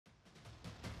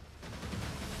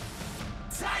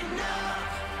Tighten up.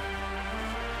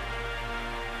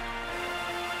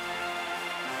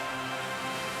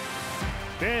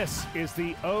 This is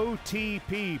the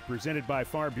OTP presented by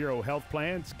Farm Bureau Health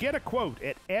Plans. Get a quote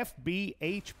at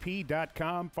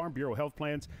fbhp.com. Farm Bureau Health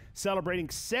Plans celebrating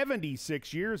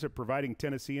 76 years of providing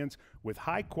Tennesseans with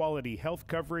high-quality health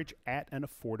coverage at an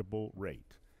affordable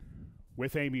rate.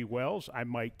 With Amie Wells, I'm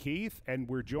Mike Keith, and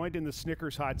we're joined in the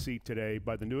Snickers hot seat today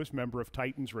by the newest member of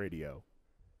Titans Radio,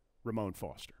 Ramon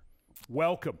Foster.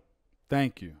 Welcome.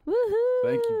 Thank you. Woohoo!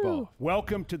 Thank you both.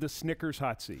 Welcome to the Snickers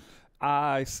hot seat.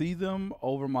 I see them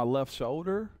over my left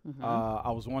shoulder.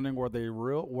 I was wondering, were they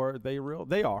real?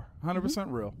 They are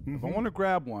 100% real. If I want to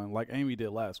grab one like Amie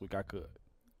did last week, I could.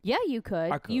 Yeah, you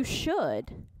could. I could. You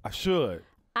should. I should.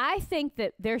 I think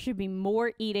that there should be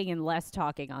more eating and less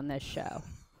talking on this show.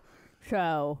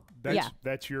 So,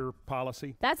 That's your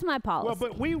policy? That's my policy. Well,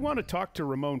 but we want to talk to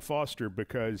Ramon Foster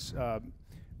because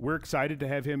we're excited to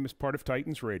have him as part of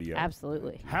Titans Radio.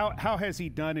 Absolutely. How has he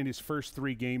done in his first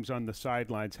 3 games on the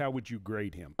sidelines? How would you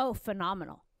grade him? Oh,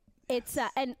 phenomenal. It's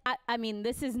and I mean,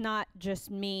 this is not just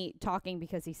me talking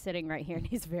because he's sitting right here and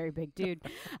he's a very big dude.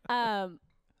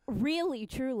 Really,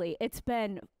 truly, it's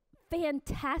been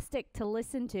fantastic to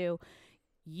listen to.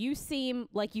 You seem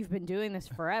like you've been doing this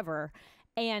forever.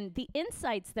 And the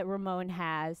insights that Ramon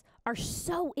has are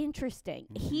so interesting.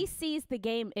 He sees the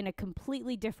game in a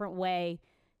completely different way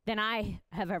than I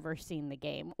have ever seen the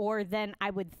game, or than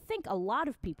I would think a lot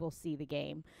of people see the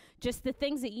game. Just the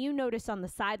things that you notice on the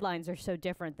sidelines are so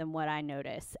different than what I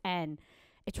notice. And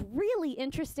it's really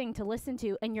interesting to listen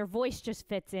to, and your voice just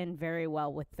fits in very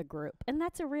well with the group. And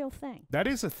that's a real thing. That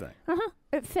is a thing.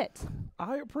 It fits.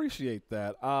 I appreciate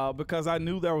that because I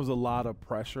knew there was a lot of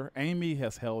pressure. Amie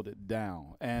has held it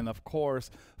down. And, of course,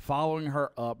 following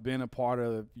her up, being a part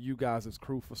of you guys'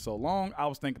 crew for so long, I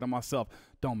was thinking to myself,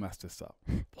 don't mess this up.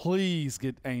 Please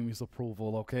get Amie's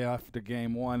approval, okay, after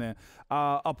game 1. And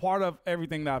a part of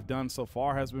everything that I've done so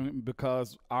far has been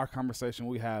because our conversation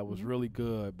we had was really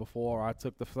good before I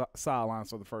took the sidelines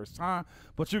for the first time.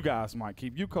 But you guys might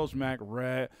keep you, Coach Mac,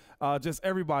 Red, just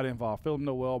everybody involved, Philip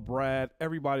Noel, Brad,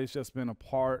 everybody's just been a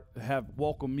part, have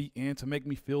welcomed me in to make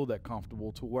me feel that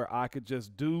comfortable to where I could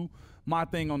just do my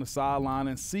thing on the sideline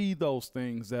and see those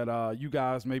things that you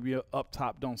guys maybe up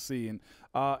top don't see. And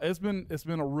it's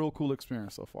been a real cool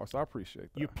experience so far, so I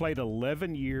appreciate that. You played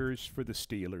 11 years for the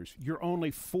Steelers. You're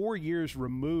only 4 years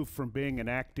removed from being an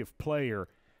active player.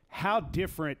 How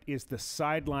different is the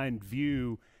sideline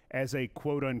view as a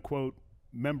quote-unquote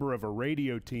member of a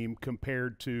radio team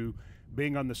compared to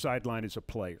being on the sideline as a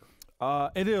player?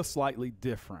 It is slightly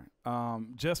different.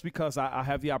 Just because I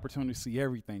have the opportunity to see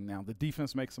everything now. The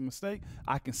defense makes a mistake,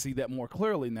 I can see that more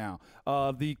clearly now.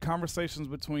 The conversations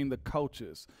between the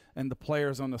coaches and the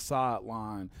players on the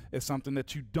sideline is something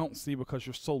that you don't see because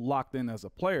you're so locked in as a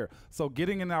player. So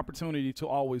getting an opportunity to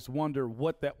always wonder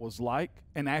what that was like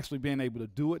and actually being able to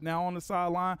do it now on the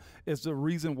sideline is the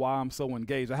reason why I'm so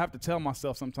engaged. I have to tell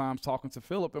myself sometimes, talking to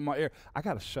Philip in my ear, I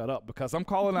got to shut up because I'm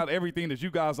calling out everything that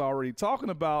you guys are already talking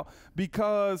about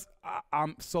because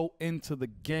I'm so into the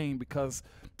game. Because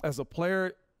as a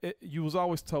player, you was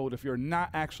always told if you're not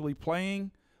actually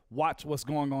playing, watch what's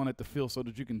going on at the field so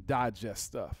that you can digest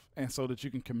stuff and so that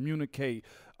you can communicate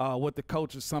with the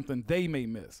coaches something they may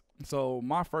miss. So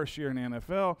my first year in the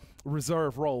NFL,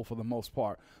 reserve role for the most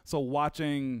part. So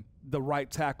watching the right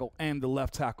tackle and the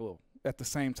left tackle at the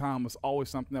same time was always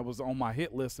something that was on my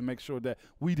hit list to make sure that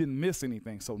we didn't miss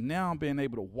anything. So now I'm being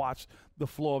able to watch the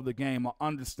flow of the game,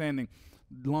 understanding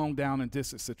long down and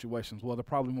distance situations. Well, they're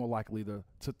probably more likely to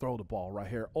throw the ball right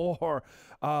here, or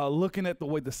looking at the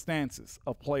way the stances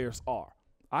of players are.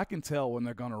 I can tell when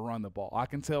they're going to run the ball. I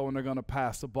can tell when they're going to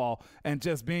pass the ball, and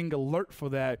just being alert for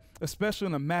that, especially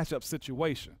in a matchup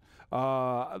situation.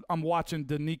 I'm watching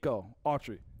Danico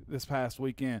Autry this past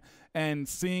weekend and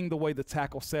seeing the way the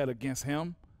tackle set against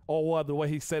him or the way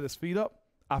he set his feet up.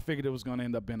 I figured it was going to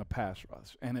end up being a pass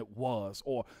rush, and it was.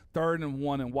 Or 3rd and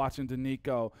 1 and watching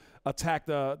Danico attack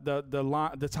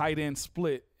the tight end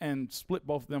split and split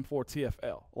both of them for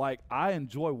TFL. Like, I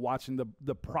enjoy watching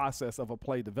the process of a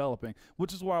play developing,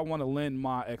 which is where I want to lend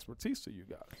my expertise to you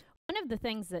guys. One of the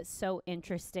things that's so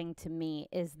interesting to me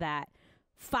is that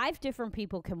 5 different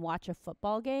people can watch a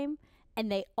football game and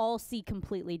they all see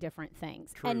completely different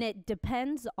things. True. And it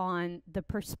depends on the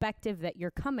perspective that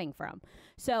you're coming from.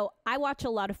 So I watch a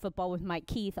lot of football with Mike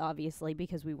Keith, obviously,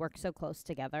 because we work so close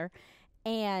together.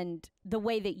 And the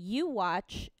way that you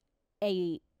watch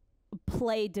a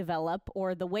play develop,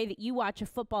 or the way that you watch a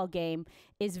football game,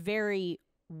 is very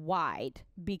wide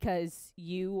because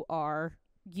you are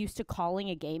used to calling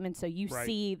a game, and so you Right.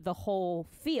 see the whole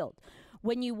field.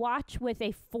 When you watch with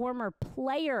a former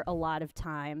player, a lot of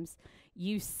times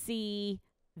you see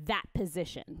that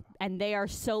position, and they are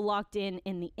so locked in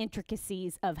the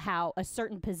intricacies of how a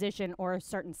certain position or a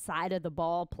certain side of the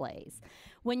ball plays.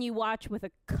 When you watch with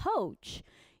a coach,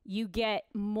 you get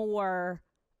more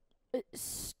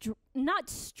not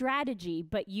strategy,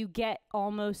 but you get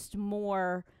almost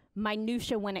more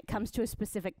minutia when it comes to a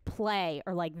specific play,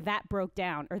 or like that broke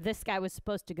down, or this guy was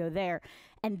supposed to go there,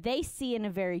 and they see in a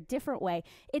very different way.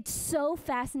 It's so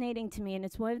fascinating to me, and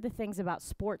it's one of the things about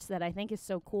sports that I think is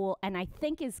so cool, and I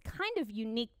think is kind of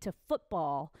unique to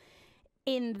football,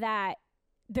 in that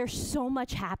there's so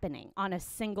much happening on a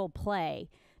single play.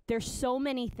 There's so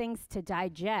many things to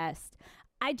digest.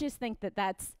 I just think that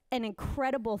that's an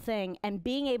incredible thing, and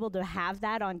being able to have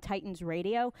that on Titans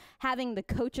radio, having the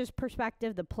coach's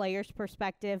perspective, the player's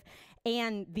perspective,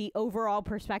 and the overall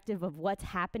perspective of what's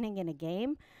happening in a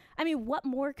game. I mean, what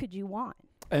more could you want?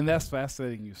 And that's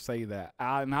fascinating you say that.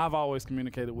 And I've always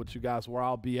communicated with you guys where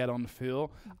I'll be at on the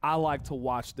field. I like to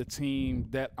watch the team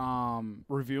that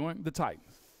reviewing the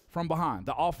Titans from behind.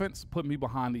 The offense, put me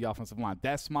behind the offensive line.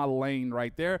 That's my lane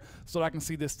right there, so that I can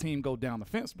see this team go down the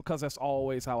fence, because that's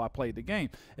always how I played the game.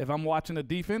 If I'm watching the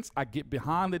defense, I get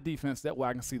behind the defense. That way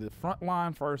I can see the front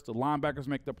line first, the linebackers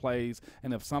make their plays,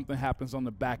 and if something happens on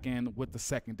the back end with the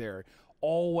secondary.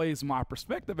 Always my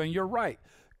perspective, and you're right.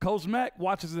 Coach Mack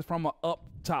watches it from an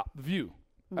up-top view.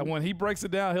 And when he breaks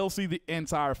it down, he'll see the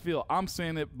entire field. I'm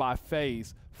seeing it by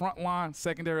phase, front line,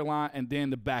 secondary line, and then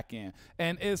the back end.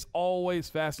 And it's always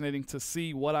fascinating to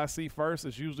see what I see first.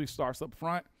 It usually starts up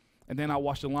front, and then I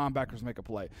watch the linebackers make a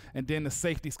play. And then the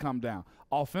safeties come down.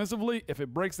 Offensively, if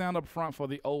it breaks down up front for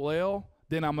the OL,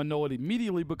 then I'm going to know it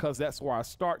immediately, because that's where I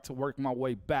start to work my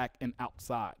way back and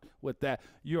outside with that.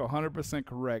 You're 100%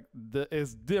 correct.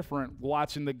 It's different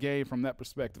watching the game from that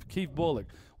perspective. Keith Bullock,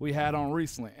 we had on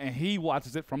recently, and he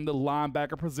watches it from the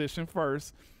linebacker position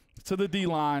first to the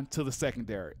D-line to the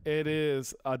secondary. It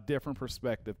is a different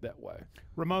perspective that way.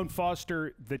 Ramon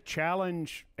Foster, the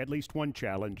challenge, at least one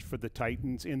challenge for the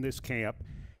Titans in this camp,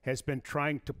 has been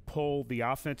trying to pull the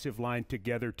offensive line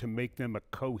together to make them a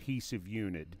cohesive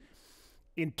unit.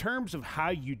 In terms of how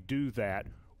you do that,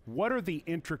 what are the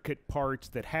intricate parts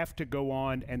that have to go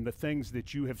on, and the things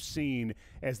that you have seen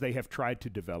as they have tried to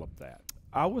develop that?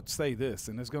 I would say this,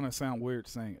 and it's going to sound weird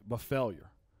saying it, but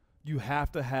failure. You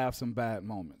have to have some bad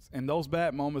moments. And those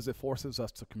bad moments, it forces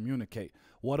us to communicate.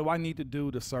 What do I need to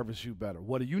do to service you better?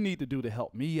 What do you need to do to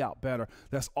help me out better?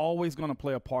 That's always going to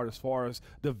play a part as far as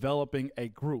developing a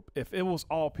group. If it was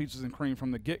all peaches and cream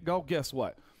from the get-go, guess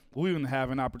what? We wouldn't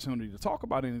have an opportunity to talk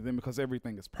about anything, because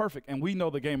everything is perfect. And we know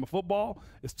the game of football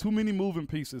is too many moving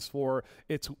pieces for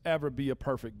it to ever be a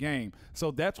perfect game.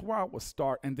 So that's where I would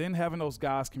start. And then having those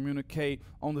guys communicate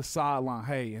on the sideline,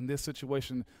 hey, in this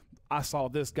situation, I saw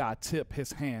this guy tip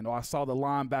his hand, or I saw the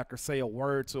linebacker say a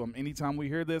word to him. Anytime we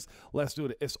hear this, let's do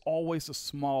it. It's always the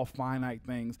small, finite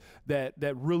things that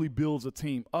really builds a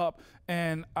team up.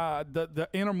 And the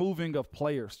intermoving of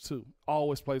players, too,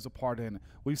 always plays a part in it.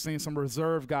 We've seen some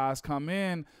reserve guys come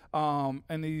in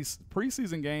these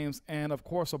preseason games, and, of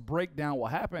course, a breakdown will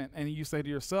happen. And you say to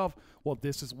yourself, well,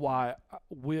 this is why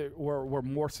we're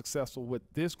more successful with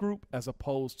this group as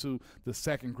opposed to the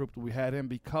second group that we had in,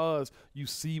 because you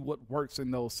see what works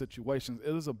in those situations.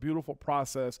 It is a beautiful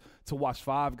process to watch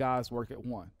five guys work at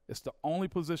one. It's the only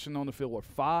position on the field where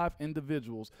five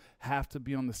individuals have to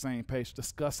be on the same page,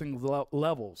 discussing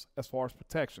levels as far as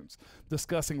protections,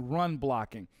 discussing run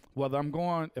blocking, whether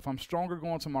if I'm stronger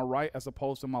going to my right as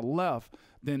opposed to my left,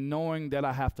 then knowing that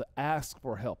I have to ask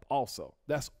for help also.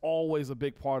 That's always a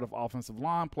big part of offensive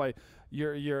line play.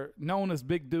 You're known as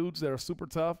big dudes that are super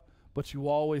tough, but you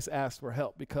always ask for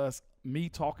help, because me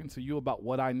talking to you about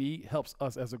what I need helps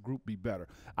us as a group be better.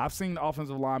 I've seen the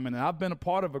offensive linemen, and I've been a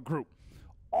part of a group.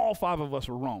 All five of us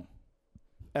were wrong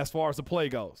as far as the play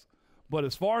goes. But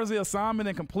as far as the assignment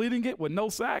and completing it with no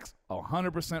sacks,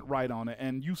 100% right on it.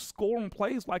 And you score on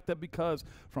plays like that, because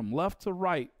from left to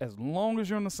right, as long as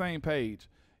you're on the same page,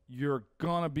 you're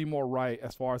going to be more right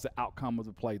as far as the outcome of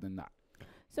the play than not.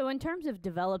 So in terms of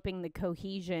developing the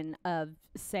cohesion of,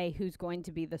 say, who's going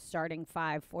to be the starting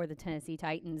five for the Tennessee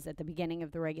Titans at the beginning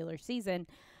of the regular season,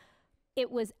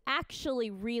 it was actually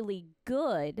really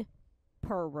good,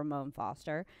 per Ramon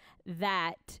Foster,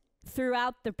 that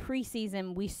throughout the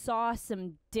preseason we saw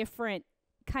some different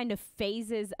kind of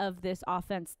phases of this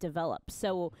offense develop.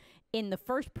 So in the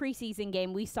first preseason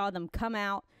game, we saw them come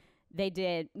out.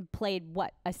 They played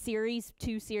a series,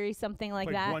 2 series, something like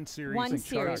that. One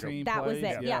series. That was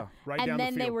it. Yeah. Right and down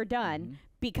then the they field. were done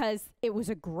because it was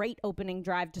a great opening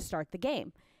drive to start the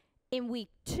game. In week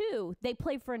 2, they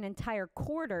played for an entire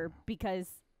quarter because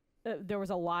there was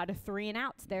a lot of 3 and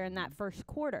outs there in that first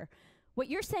quarter. What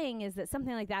you're saying is that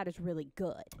something like that is really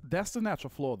good. That's the natural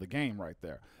flow of the game right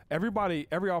there. Every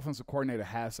offensive coordinator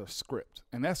has a script,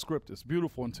 and that script is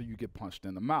beautiful until you get punched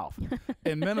in the mouth.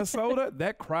 In Minnesota,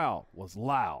 that crowd was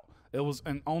loud. It was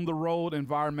an on-the-road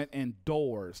environment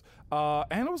indoors,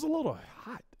 and it was a little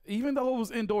hot. Even though it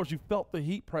was indoors, you felt the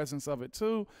heat presence of it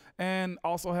too, and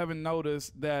also having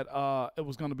noticed that it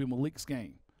was going to be Malik's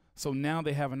game. So now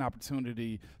they have an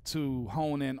opportunity to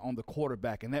hone in on the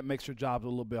quarterback, and that makes your job a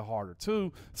little bit harder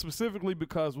too, specifically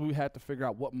because we had to figure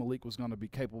out what Malik was going to be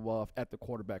capable of at the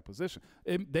quarterback position.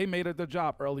 They made it their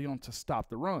job early on to stop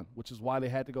the run, which is why they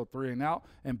had to go 3 and out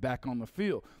and back on the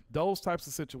field. Those types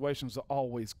of situations are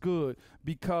always good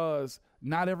because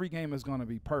not every game is going to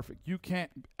be perfect. You can't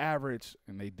average,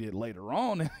 and they did later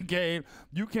on in the game,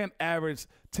 you can't average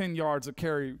 10 yards a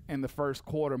carry in the first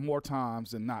quarter more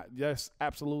times than not. There's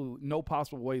absolutely no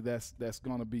possible way that's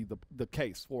going to be the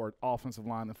case for an offensive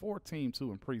line and for a team,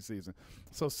 too, in preseason.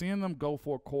 So seeing them go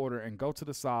for a quarter and go to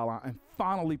the sideline and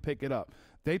finally pick it up.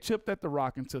 They chipped at the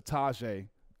rock until Tajay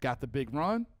got the big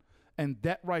run, and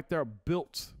that right there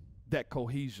built that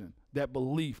cohesion, that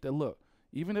belief that, look,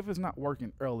 even if it's not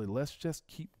working early, let's just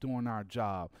keep doing our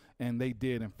job. And they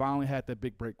did, and finally had that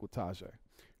big break with Tajay.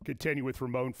 Continue with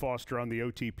Ramon Foster on the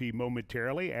OTP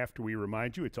momentarily after we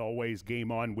remind you it's always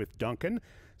game on with Dunkin'.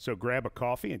 So grab a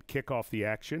coffee and kick off the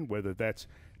action, whether that's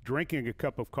drinking a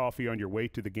cup of coffee on your way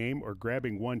to the game or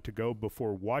grabbing one to go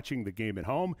before watching the game at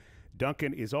home.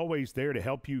 Dunkin' is always there to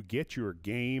help you get your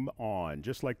game on,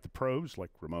 just like the pros, like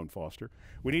Ramon Foster.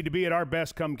 We need to be at our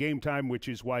best come game time, which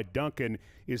is why Dunkin'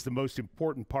 is the most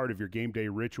important part of your game day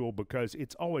ritual because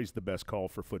it's always the best call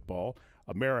for football.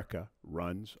 America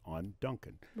runs on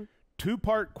Dunkin'.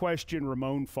 Two-part question,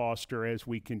 Ramon Foster, as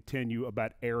we continue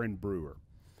about Aaron Brewer.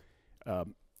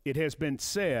 It has been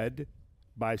said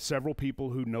by several people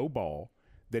who know ball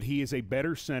that he is a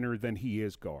better center than he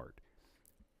is guard.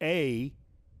 A,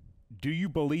 do you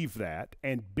believe that?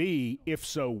 And B, if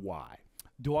so, why?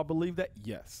 Do I believe that?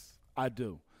 Yes, I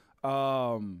do.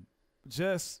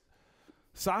 Just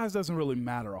size doesn't really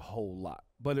matter a whole lot,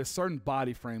 but it's certain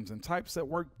body frames and types that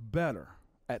work better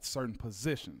at certain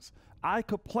positions. I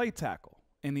could play tackle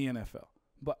in the NFL,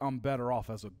 but I'm better off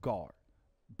as a guard.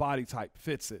 Body type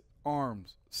fits it.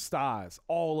 Arms, size,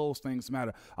 all those things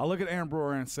matter. I look at Aaron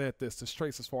Brewer and said this, the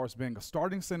traits as far as being a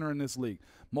starting center in this league.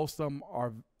 Most of them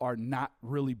are not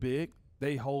really big.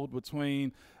 They hold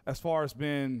between, as far as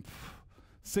being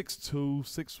 6'2",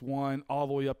 6'1", all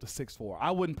the way up to 6'4".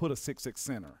 I wouldn't put a 6'6"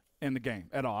 center in the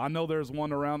game at all. I know there's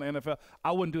one around the NFL.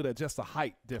 I wouldn't do that, just the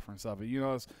height difference of it. You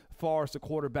know, as far as the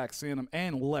quarterback seeing him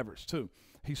and leverage too.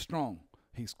 He's strong.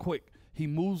 He's quick. He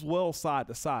moves well side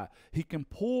to side. He can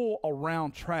pull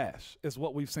around trash is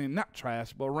what we've seen. Not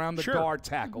trash, but around the guard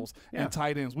tackles and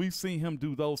tight ends. We've seen him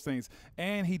do those things.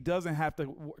 And he doesn't have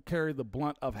to carry the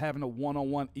blunt of having a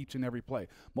one-on-one each and every play.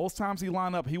 Most times he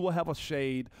line up, he will have a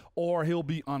shade or he'll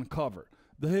be uncovered.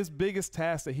 His biggest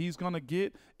task that he's going to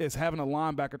get is having a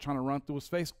linebacker trying to run through his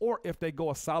face, or if they go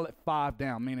a solid 5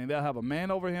 down, meaning they'll have a man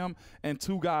over him and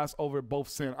 2 guys over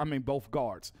both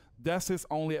guards. That's his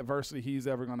only adversity he's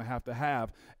ever going to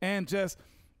have. And just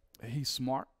he's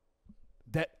smart.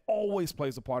 That always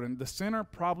plays a part. And the center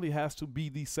probably has to be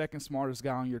the second smartest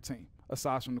guy on your team,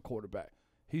 aside from the quarterback.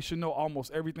 He should know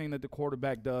almost everything that the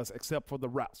quarterback does except for the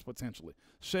routes, potentially.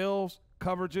 Shells,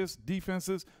 coverages,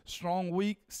 defenses, strong,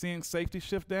 weak, seeing safety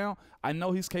shift down. I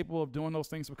know he's capable of doing those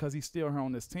things because he's still here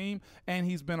on this team, and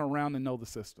he's been around and know the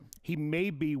system. He may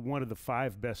be one of the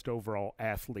 5 best overall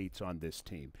athletes on this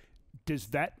team. Does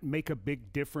that make a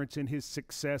big difference in his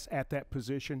success at that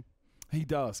position? He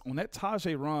does. On that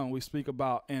Tajay run we speak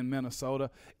about in Minnesota,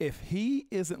 if he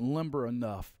isn't limber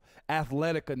enough,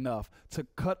 athletic enough to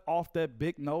cut off that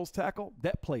big nose tackle,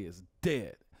 that play is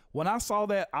dead. When I saw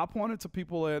that, I pointed to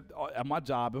people at my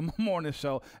job in my morning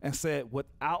show and said,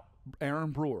 without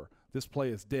Aaron Brewer, this play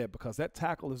is dead because that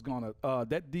tackle is going to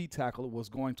that D tackle was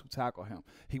going to tackle him.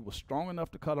 He was strong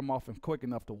enough to cut him off and quick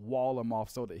enough to wall him off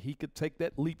so that he could take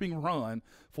that leaping run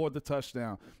for the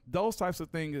touchdown. Those types of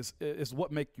things is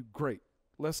what make you great.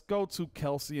 Let's go to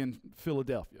Kelsey in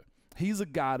Philadelphia. He's a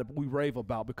guy that we rave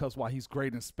about because why he's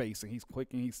great in space and he's quick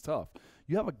and he's tough.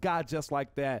 You have a guy just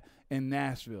like that in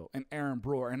Nashville and Aaron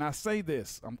Brewer. And I say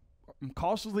this, I'm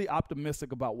cautiously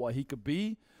optimistic about what he could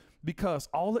be because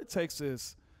all it takes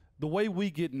is the way we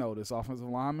get noticed, offensive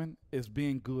linemen, is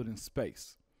being good in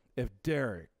space. If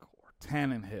Derek or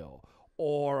Tannehill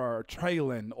or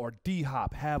Traylon or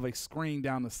D-Hop have a screen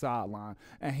down the sideline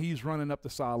and he's running up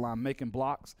the sideline making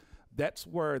blocks, that's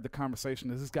where the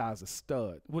conversation is. This guy's a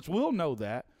stud, which we'll know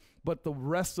that, but the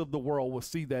rest of the world will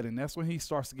see that, and that's when he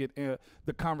starts to get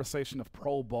the conversation of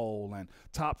Pro Bowl and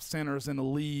top centers in the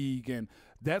league, and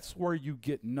that's where you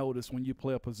get noticed when you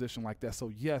play a position like that. So,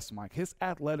 yes, Mike, his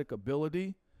athletic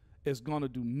ability is going to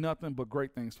do nothing but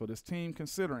great things for this team,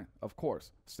 considering, of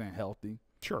course, staying healthy,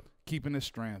 Sure. keeping his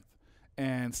strength,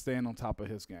 and staying on top of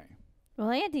his game. Well,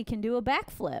 Andy can do a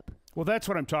backflip. Well, that's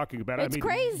what I'm talking about. It's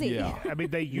crazy. Yeah. I mean,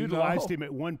 they utilized him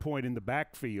at one point in the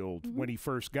backfield when he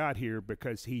first got here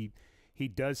because he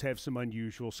does have some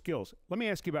unusual skills. Let me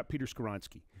ask you about Peter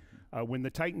Skoronski. When the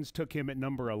Titans took him at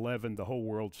number 11, the whole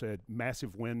world said,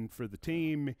 massive win for the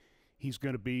team. He's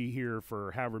going to be here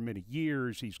for however many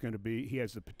years. He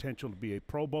has the potential to be a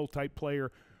Pro Bowl type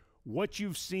player. What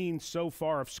you've seen so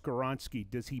far of Skoronski,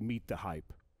 does he meet the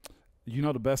hype? You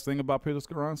know the best thing about Peter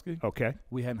Skoronski? Okay.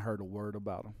 We hadn't heard a word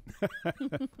about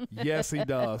him. Yes, he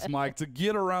does, Mike. To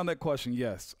get around that question,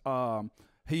 yes.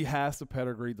 He has the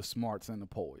pedigree, the smarts, and the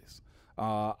poise.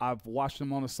 I've watched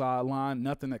him on the sideline.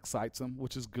 Nothing excites him,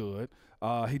 which is good.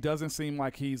 He doesn't seem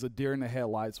like he's a deer in the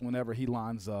headlights whenever he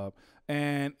lines up,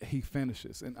 and he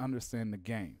finishes and understands the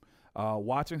game.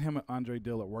 Watching him and Andre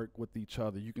Dillard work with each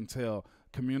other, you can tell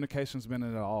communication's been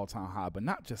at an all-time high, but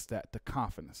not just that, the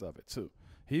confidence of it too.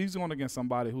 He's going against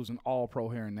somebody who's an all-pro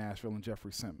here in Nashville and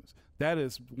Jeffrey Simmons. That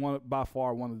is by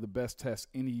far one of the best tests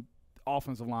any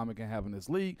offensive lineman can have in this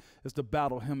league, is to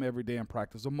battle him every day in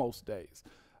practice or most days.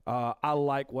 I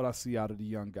like what I see out of the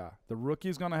young guy. The rookie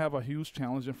is going to have a huge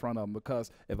challenge in front of him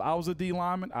because if I was a D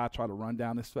lineman, I'd try to run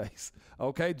down his face,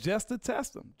 okay, just to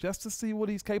test him, just to see what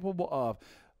he's capable of.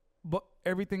 But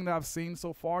everything that I've seen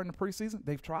so far in the preseason,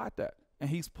 they've tried that, and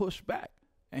he's pushed back.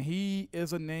 And he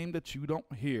is a name that you don't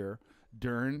hear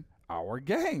during our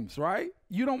games, right?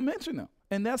 You don't mention him,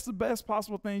 and that's the best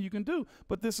possible thing you can do.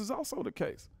 But this is also the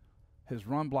case. His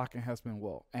run blocking has been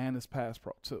well, and his pass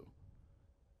pro too.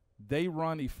 They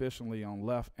run efficiently on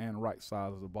left and right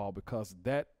sides of the ball because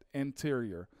that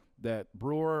interior, that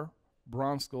Brewer,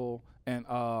 Bronskill, and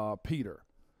Peter,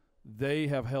 they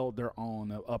have held their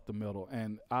own up the middle,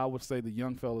 and I would say the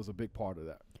young fella is a big part of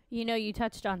that. You know, you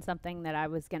touched on something that I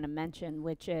was going to mention,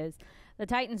 which is the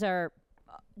Titans are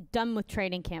done with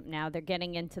training camp now. They're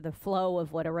getting into the flow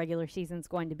of what a regular season is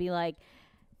going to be like.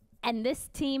 And this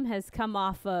team has come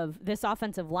off of, this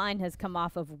offensive line has come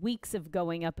off of weeks of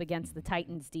going up against the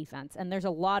Titans defense. And there's a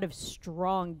lot of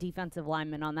strong defensive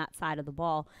linemen on that side of the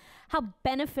ball. How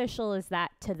beneficial is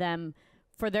that to them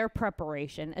for their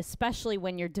preparation, especially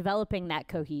when you're developing that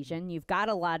cohesion? You've got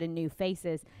a lot of new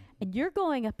faces, and you're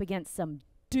going up against some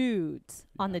dudes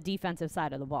on the defensive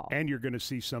side of the ball. And you're going to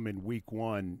see some in week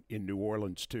 1 in New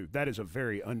Orleans, too. That is a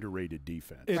very underrated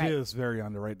defense. It is very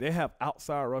underrated. They have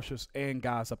outside rushers and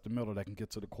guys up the middle that can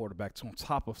get to the quarterback, too, on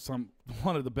top of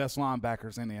one of the best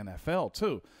linebackers in the NFL,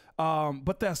 too.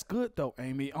 But that's good, though,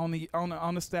 Amy. On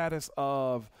the status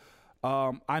of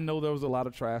I know there was a lot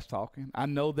of trash talking. I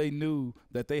know they knew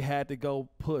that they had to go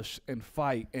push and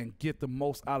fight and get the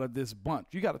most out of this bunch.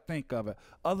 You got to think of it.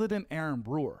 Other than Aaron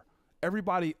Brewer,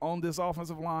 everybody on this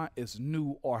offensive line is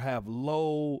new or have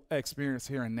low experience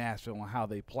here in Nashville on how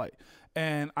they play.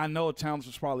 And I know a challenge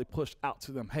was probably pushed out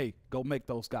to them, hey, go make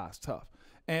those guys tough.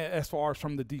 And as far as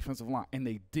from the defensive line, and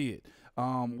they did.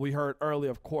 We heard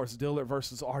earlier, of course, Dillard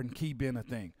versus Arden Key being a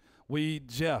thing.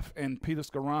 Jeff and Peter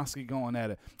Skoronski going at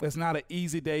it. It's not an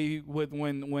easy day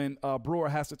when Brewer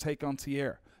has to take on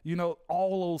Tierra. You know,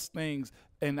 all those things,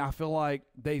 and I feel like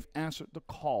they've answered the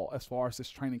call as far as this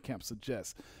training camp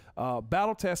suggests.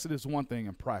 Battle tested is one thing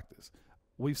in practice.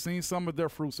 We've seen some of their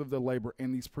fruits of their labor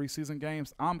in these preseason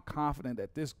games. I'm confident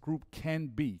that this group can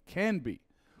be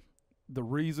the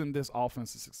reason this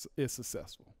offense is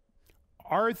successful.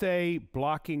 Are they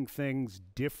blocking things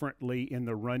differently in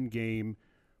the run game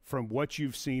from what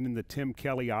you've seen in the Tim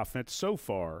Kelly offense so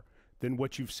far than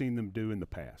what you've seen them do in the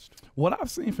past? What I've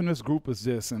seen from this group is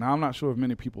this, and I'm not sure if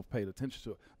many people have paid attention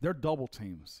to it. Their double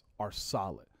teams are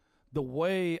solid. The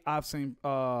way I've seen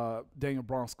Daniel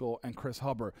Bronskill and Chris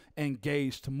Hubbard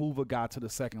engage to move a guy to the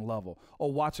second level,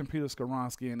 or watching Peter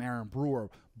Skoronski and Aaron Brewer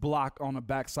block on a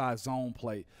backside zone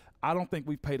play, I don't think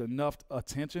we've paid enough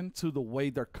attention to the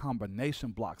way their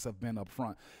combination blocks have been up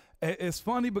front. It's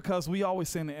funny because we always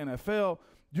say in the NFL,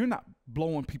 you're not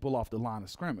blowing people off the line of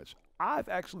scrimmage. I've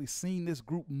actually seen this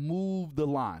group move the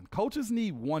line. Coaches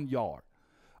need 1 yard.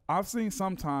 I've seen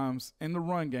sometimes in the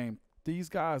run game, these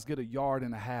guys get 1.5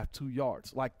 yards, 2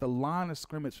 yards. Like, the line of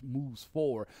scrimmage moves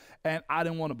forward. And I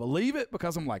didn't want to believe it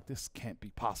because I'm like, this can't be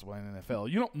possible in the NFL.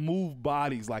 You don't move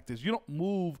bodies like this. You don't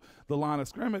move the line of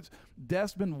scrimmage.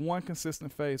 That's been one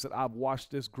consistent phase that I've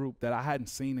watched this group that I hadn't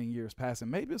seen in years past.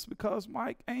 And maybe it's because,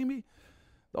 Mike, Amie,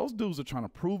 those dudes are trying to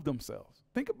prove themselves.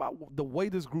 Think about the way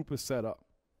this group is set up.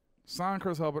 Sign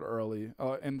Chris Hubbard early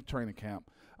in the training camp.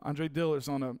 Andre Dillard's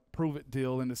on a prove-it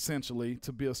deal, and essentially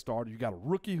to be a starter. You got a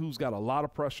rookie who's got a lot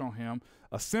of pressure on him,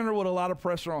 a center with a lot of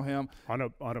pressure on him. On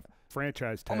a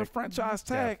franchise tag. On a franchise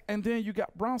tag. Yeah. And then you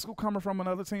got Bronsko coming from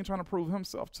another team trying to prove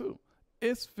himself too.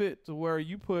 It's fit to where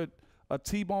you put a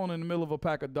T-bone in the middle of a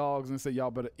pack of dogs and say, y'all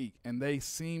better eat. And they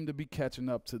seem to be catching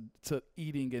up to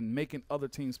eating and making other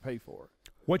teams pay for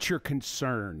it. What's your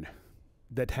concern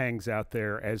that hangs out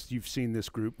there as you've seen this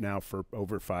group now for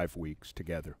over 5 weeks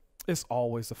together? It's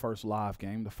always the first live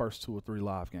game, the first 2 or 3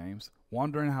 live games,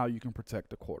 wondering how you can protect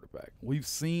the quarterback. We've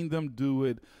seen them do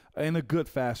it in a good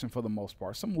fashion for the most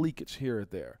part, some leakage here or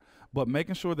there. But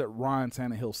making sure that Ryan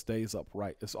Tannehill stays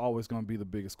upright is always going to be the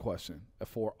biggest question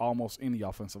for almost any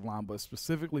offensive line. But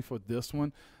specifically for this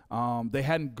one, they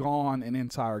hadn't gone an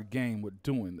entire game with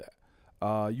doing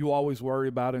that. You always worry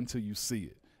about it until you see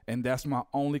it. And that's my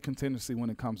only contingency when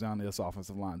it comes down to this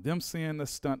offensive line. Them seeing the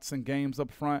stunts and games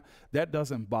up front, that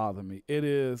doesn't bother me. It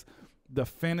is the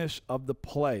finish of the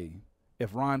play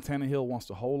if Ryan Tannehill wants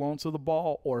to hold on to the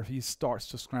ball or if he starts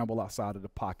to scramble outside of the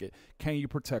pocket. Can you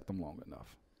protect them long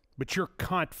enough? But you're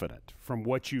confident from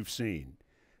what you've seen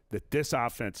that this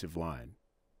offensive line,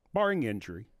 barring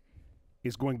injury,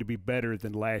 is going to be better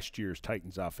than last year's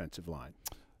Titans offensive line?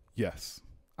 Yes.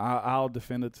 I'll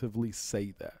definitively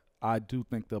say that. I do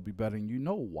think they'll be better. And you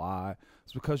know why?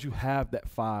 It's because you have that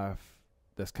 5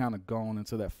 that's kind of gone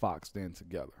into that fox den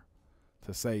together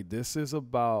to say this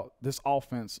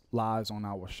offense lies on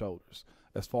our shoulders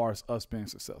as far as us being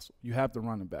successful. You have the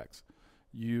running backs.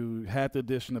 You had the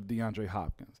addition of DeAndre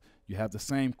Hopkins. You have the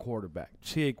same quarterback.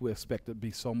 Chig, we expect to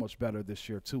be so much better this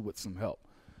year too with some help.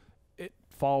 It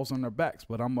falls on their backs,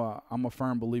 but I'm a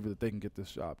firm believer that they can get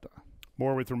this job done.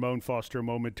 More with Ramon Foster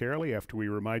momentarily after we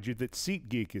remind you that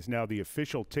SeatGeek is now the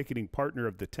official ticketing partner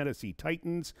of the Tennessee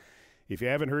Titans. If you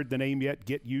haven't heard the name yet,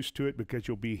 get used to it because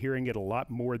you'll be hearing it a lot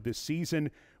more this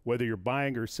season. Whether you're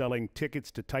buying or selling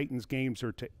tickets to Titans games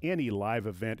or to any live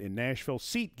event in Nashville,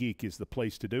 SeatGeek is the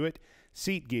place to do it.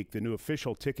 SeatGeek, the new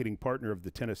official ticketing partner of the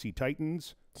Tennessee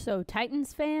Titans. So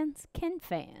Titans fans can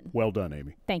fan. Well done,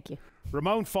 Amie. Thank you.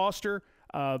 Ramon Foster,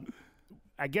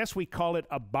 I guess we call it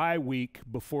a bye week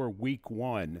before week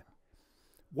 1.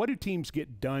 What do teams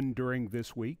get done during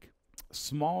this week?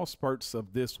 Small spurts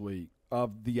of this week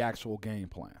of the actual game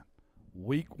plan.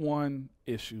 Week 1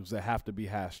 issues that have to be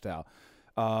hashed out.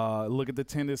 Look at the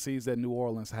tendencies that New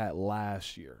Orleans had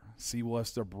last year. See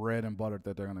what's the bread and butter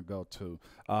that they're going to go to.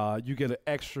 You get an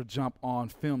extra jump on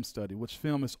film study, which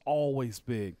film is always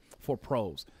big for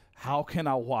pros. How can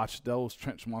I watch those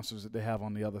trench monsters that they have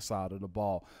on the other side of the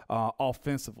ball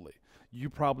offensively? You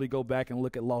probably go back and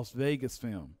look at Las Vegas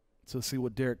film to see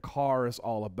what Derek Carr is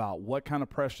all about. What kind of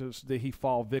pressures did he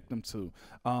fall victim to?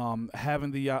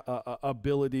 Having the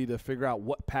ability to figure out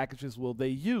what packages will they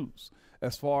use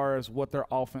as far as what their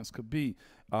offense could be.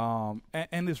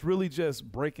 And it's really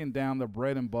just breaking down the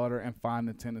bread and butter and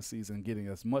finding tendencies and getting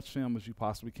as much film as you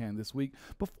possibly can this week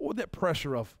before that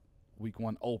pressure of week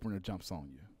 1 opener jumps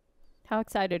on you. How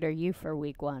excited are you for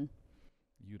week 1?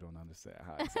 You don't understand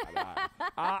how excited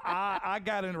I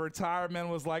got into retirement and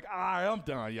was like, all right, I'm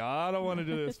done, y'all. I don't want to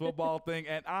do this football thing.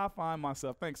 And I find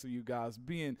myself, thanks to you guys,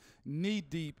 being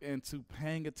knee-deep into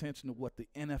paying attention to what the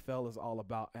NFL is all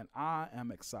about. And I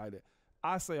am excited.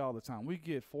 I say all the time, we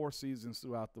get 4 seasons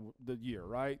throughout the year,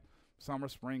 right? Summer,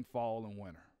 spring, fall, and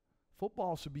winter.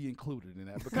 Football should be included in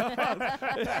that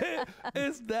because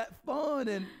it's that fun.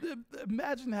 And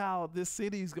imagine how this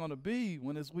city is going to be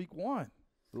when it's week 1.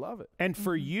 Love it. And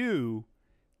for you,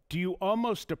 do you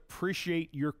almost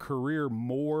appreciate your career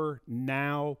more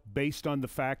now based on the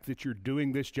fact that you're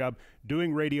doing this job,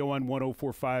 doing radio on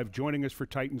 104.5, joining us for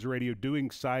Titans Radio,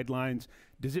 doing sidelines?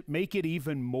 Does it make it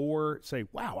even more say,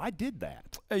 wow, I did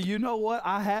that? Hey, you know what?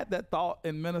 I had that thought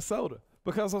in Minnesota.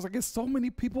 Because I was like, there's so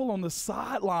many people on the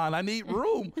sideline. I need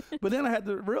room. But then I had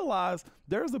to realize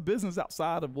there's a business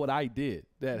outside of what I did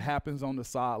that happens on the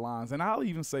sidelines. And I'll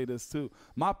even say this, too.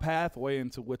 My pathway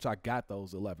into which I got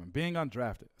those 11, being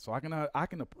undrafted. So I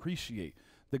can appreciate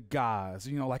the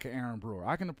guys, like an Aaron Brewer.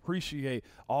 I can appreciate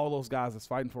all those guys that's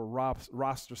fighting for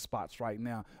roster spots right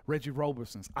now. Reggie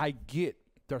Roberson's. I get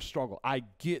their struggle. I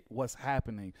get what's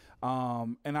happening.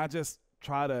 And I just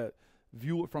try to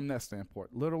view it from that standpoint,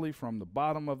 literally from the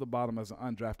bottom of the bottom as an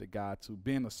undrafted guy to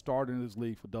being a starter in this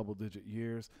league for double-digit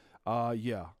years,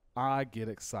 yeah, I get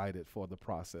excited for the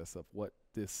process of what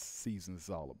this season is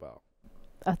all about.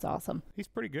 That's awesome. He's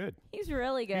pretty good. He's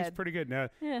really good. He's pretty good. Now,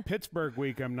 Yeah. Pittsburgh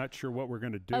week, I'm not sure what we're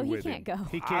going to do Oh, he with can't him. go.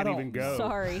 He can't I even go.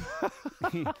 Sorry.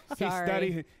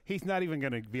 Sorry. He's not even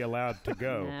going to be allowed to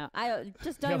go. No, I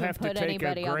just don't He'll even have to put take a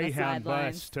anybody on the Greyhound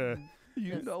sidelines. bus to.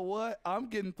 You know what? I'm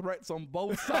getting threats on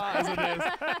both sides of this.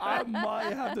 I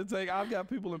might have to take. I've got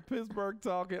people in Pittsburgh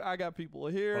talking. I got people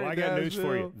here. Well, in I got news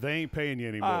for you. Nashville. They ain't paying you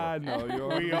anymore. I know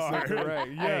you're We 100% are.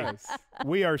 correct. Yes.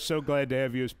 We are so glad to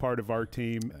have you as part of our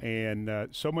team, and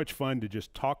so much fun to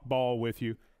just talk ball with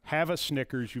you. Have a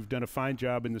Snickers. You've done a fine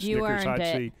job in the You Snickers earned hot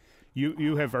it. seat.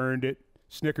 You have earned it.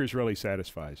 Snickers really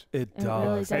satisfies. It It really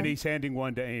does. does. And he's handing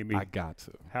one to Amy. I got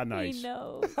to. How nice. He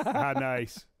knows. How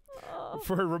nice.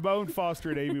 For Ramon Foster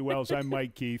and Amie Wells, I'm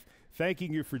Mike Keith,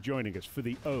 thanking you for joining us for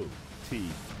the OTP.